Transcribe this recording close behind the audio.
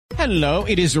Hello,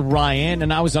 it is Ryan,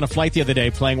 and I was on a flight the other day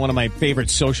playing one of my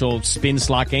favorite social spin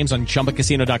slot games on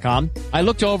ChumbaCasino.com. I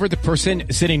looked over at the person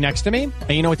sitting next to me, and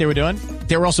you know what they were doing?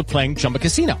 They were also playing Chumba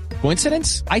Casino.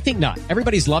 Coincidence? I think not.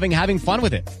 Everybody's loving having fun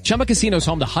with it. Chumba Casino is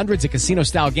home to hundreds of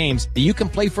casino-style games that you can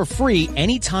play for free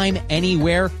anytime,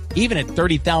 anywhere, even at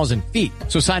 30,000 feet.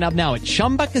 So sign up now at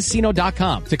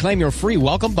ChumbaCasino.com to claim your free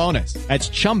welcome bonus. That's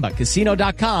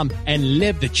ChumbaCasino.com and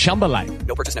live the Chumba life.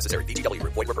 No purchase necessary. VGW.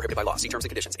 Void where prohibited by law. See terms and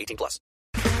conditions. 18+.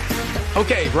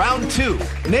 Okay, round two.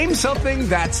 Name something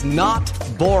that's not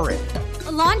boring.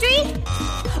 A laundry?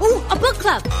 Ooh, a book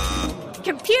club.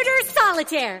 Computer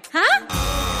solitaire, huh?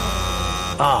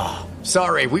 Ah,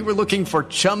 sorry, we were looking for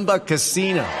Chumba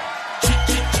Casino.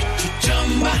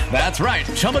 That's right,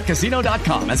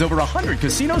 ChumbaCasino.com has over 100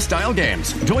 casino-style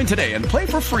games. Join today and play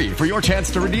for free for your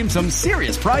chance to redeem some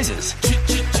serious prizes.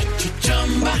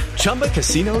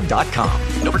 ChumbaCasino.com.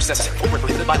 No purchase necessary. Void where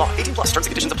prohibited by law. 18+. Terms and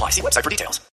conditions apply. See website for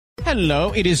details.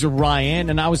 Hello, it is Ryan,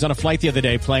 and I was on a flight the other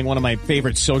day playing one of my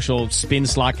favorite social spin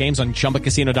slot games on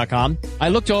ChumbaCasino.com. I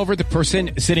looked over at the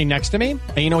person sitting next to me,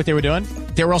 and you know what they were doing?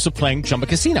 They were also playing Chumba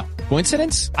Casino.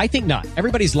 Coincidence? I think not.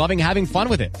 Everybody's loving having fun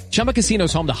with it. Chumba Casino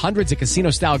is home to hundreds of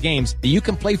casino-style games that you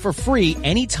can play for free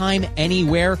anytime,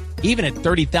 anywhere, even at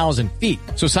 30,000 feet.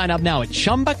 So sign up now at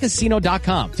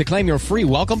ChumbaCasino.com to claim your free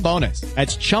welcome bonus.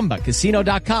 That's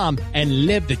ChumbaCasino.com and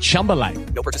live the Chumba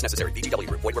life. No purchase necessary. VGW.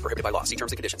 Void where prohibited by law. See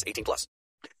terms and conditions. 18+.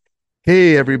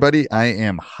 Hey, everybody. I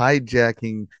am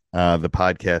hijacking the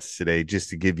podcast today just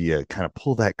to give you kind of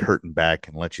pull that curtain back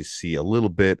and let you see a little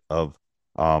bit of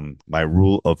my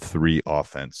rule of three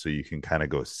offense. So you can kind of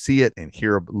go see it and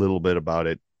hear a little bit about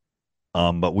it.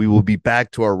 But we will be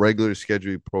back to our regular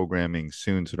scheduled programming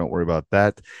soon, so don't worry about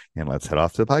that. And let's head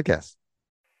off to the podcast.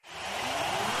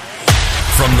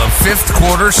 From the Fifth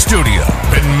Quarter Studio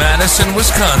in Madison,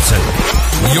 Wisconsin,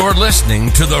 you're listening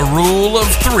to the Rule of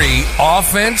Three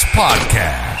Offense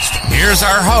Podcast. Here's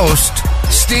our host,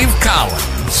 Steve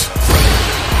Collins.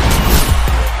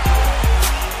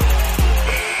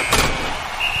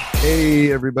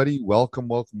 Hey, everybody. Welcome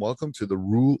to the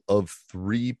Rule of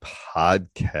Three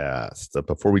podcast.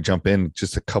 Before we jump in,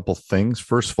 just a couple things.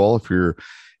 First of all, if you're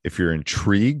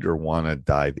intrigued or want to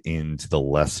dive into the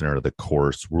lesson or the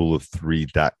course,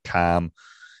 ruleof3.com,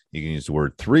 you can use the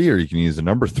word three or you can use the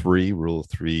number three,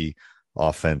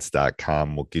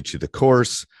 ruleof3offense.com will get you the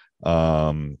course.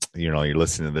 You're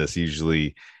listening to this,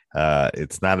 usually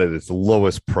it's not at its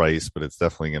lowest price, but it's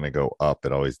definitely going to go up.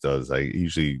 It always does. I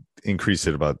usually increase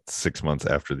it about 6 months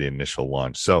after the initial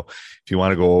launch. So if you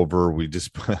want to go over, we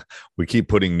keep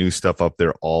putting new stuff up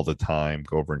there all the time.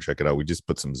 Go over and check it out. We just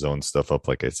put some zone stuff up,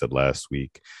 like I said last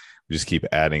week. We just keep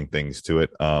adding things to it.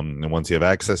 And once you have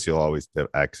access, you'll always have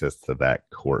access to that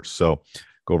course. So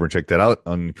go over and check that out.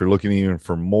 And if you're looking even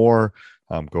for more,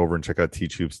 go over and check out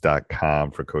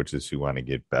teachhoops.com for coaches who want to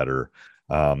get better.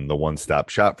 The one-stop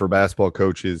shop for basketball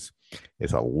coaches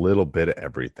is a little bit of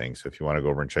everything. So if you want to go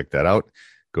over and check that out,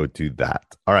 go do that.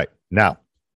 All right. Now,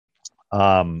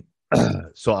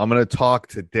 so I'm going to talk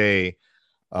today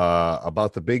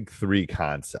about the big three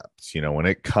concepts. When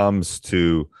it comes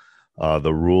to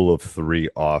the rule of three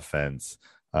offense,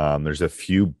 there's a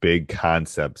few big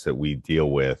concepts that we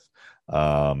deal with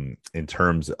in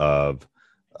terms of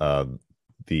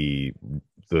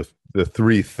the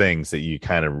three things that you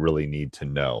kind of really need to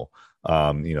know,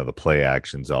 the play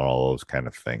actions, all those kind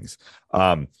of things.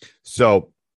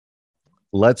 So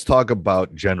let's talk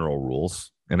about general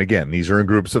rules. And again, these are in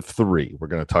groups of three. We're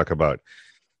going to talk about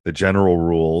the general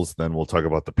rules. Then we'll talk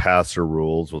about the passer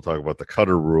rules. We'll talk about the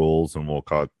cutter rules, and we'll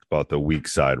talk about the weak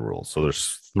side rules. So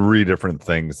there's three different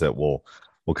things that we'll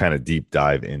kind of deep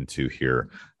dive into here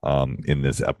in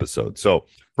this episode. So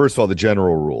first of all, the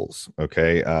general rules.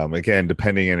 Okay. Again,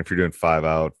 depending on if you're doing 5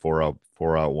 out, 4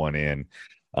 out, 1 in,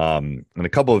 and a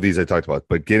couple of these I talked about,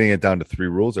 but getting it down to 3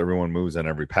 rules: everyone moves on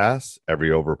every pass,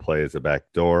 every overplay is a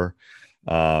backdoor,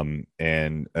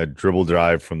 and a dribble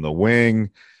drive from the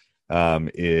wing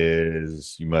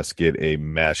is you must get a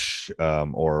mesh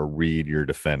or read your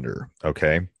defender.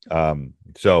 Okay.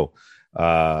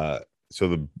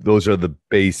 Those are the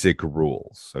basic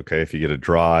rules. Okay. If you get a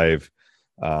drive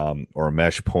or a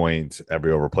mesh point,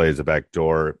 every overplay is a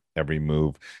backdoor, every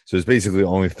move. So there's basically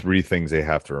only 3 things they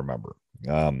have to remember.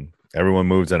 Everyone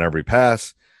moves on every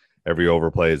pass, every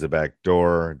overplay is a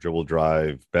backdoor, dribble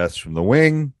drive best from the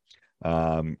wing,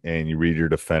 and you read your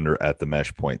defender at the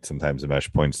mesh point. Sometimes the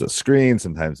mesh point's a screen,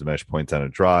 sometimes the mesh point's on a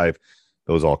drive.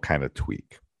 Those all kind of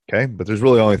tweak. Okay. But there's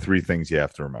really only 3 things you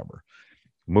have to remember: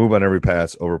 move on every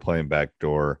pass, overplay and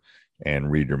backdoor,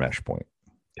 and read your mesh point.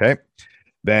 Okay.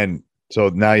 Then So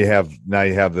now you have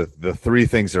the three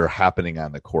things that are happening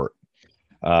on the court.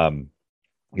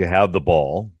 You have the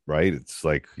ball, right? It's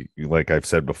like I've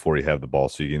said before, you have the ball.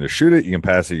 So you can either shoot it, you can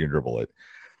pass it, you can dribble it.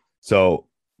 So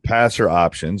passer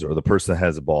options, or the person that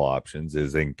has the ball options,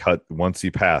 is they can cut once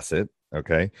you pass it.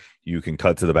 Okay. You can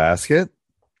cut to the basket.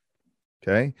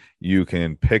 Okay. You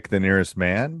can pick the nearest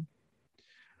man,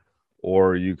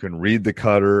 or you can read the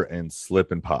cutter and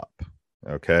slip and pop.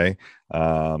 Okay.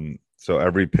 So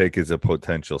every pick is a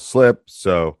potential slip.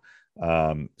 So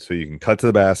you can cut to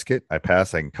the basket. I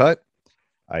pass, I can cut,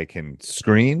 I can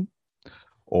screen,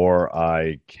 or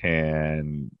I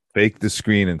can fake the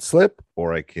screen and slip,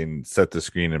 or I can set the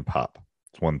screen and pop.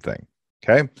 It's one thing.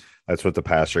 Okay. That's what the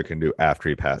passer can do after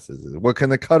he passes. What can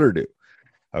the cutter do?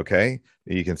 Okay.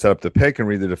 You can set up the pick and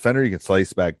read the defender. You can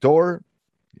slice back door.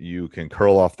 You can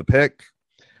curl off the pick.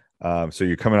 So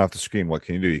you're coming off the screen. What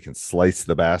can you do? You can slice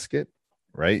the basket,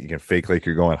 right? You can fake like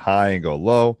you're going high and go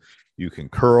low. You can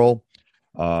curl.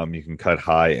 You can cut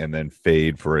high and then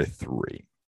fade for a three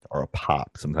or a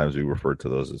pop. Sometimes we refer to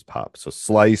those as pops. So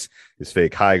slice is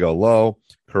fake high, go low.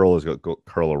 Curl is go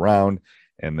curl around.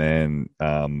 And then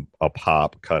a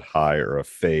pop, cut high, or a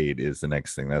fade is the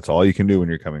next thing. That's all you can do when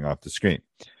you're coming off the screen.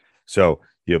 So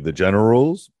you have the general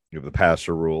rules, you have the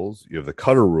passer rules, you have the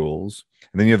cutter rules,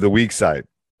 and then you have the weak side.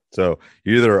 So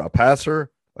you're either a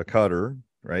passer, a cutter,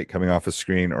 right, coming off a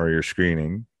screen, or you're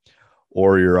screening,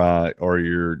 or you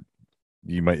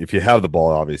might, if you have the ball,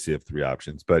 obviously you have three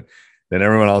options, but then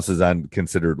everyone else is on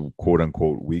considered quote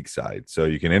unquote weak side. So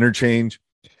you can interchange,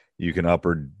 you can up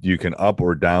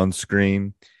or down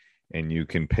screen, and you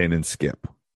can pin and skip,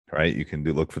 right? You can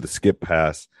look for the skip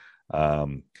pass.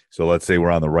 So let's say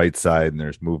we're on the right side and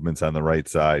there's movements on the right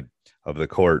side of the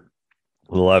court.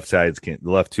 The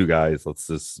left two guys, let's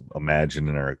just imagine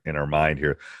in our mind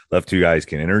here, left two guys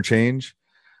can interchange.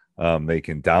 They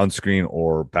can down screen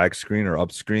or back screen or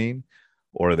up screen,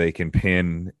 or they can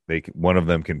pin. One of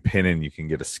them can pin and you can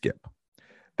get a skip.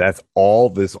 That's all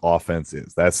this offense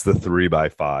is. That's the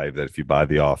 3x5 that if you buy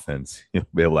the offense, you'll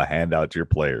be able to hand out to your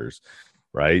players,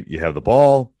 right? You have the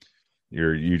ball,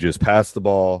 you just pass the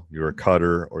ball, you're a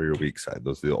cutter, or you're weak side.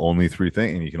 Those are the only three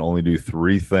things, and you can only do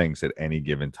three things at any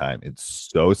given time. It's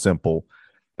so simple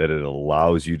that it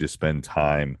allows you to spend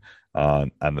time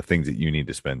on the things that you need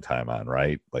to spend time on,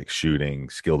 right? Like shooting,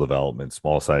 skill development,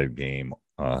 small-sided game,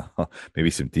 maybe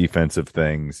some defensive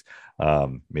things,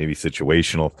 maybe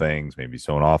situational things, maybe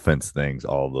zone offense things,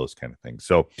 all of those kind of things.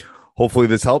 So hopefully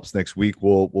this helps. Next week,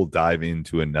 we'll dive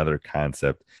into another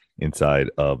concept inside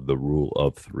of the Rule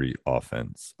of Three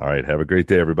offense. All right. Have a great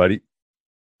day, everybody.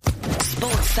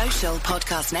 Sports Social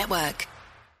Podcast Network.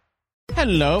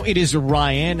 Hello, it is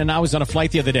Ryan, and I was on a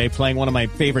flight the other day playing one of my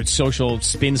favorite social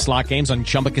spin slot games on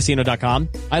ChumbaCasino.com.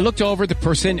 I looked over at the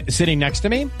person sitting next to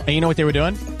me, and you know what they were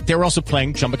doing? They were also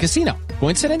playing Chumba Casino.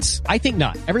 Coincidence? I think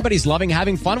not. Everybody's loving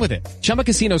having fun with it. Chumba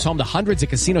Casino is home to hundreds of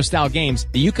casino-style games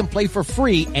that you can play for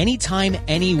free anytime,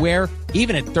 anywhere,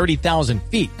 even at 30,000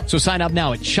 feet. So sign up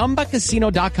now at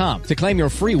ChumbaCasino.com to claim your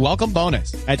free welcome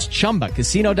bonus. That's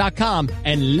ChumbaCasino.com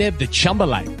and live the Chumba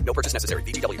life. No purchase necessary.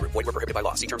 VGW Group. Void where prohibited by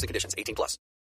law. See terms and conditions. 18+.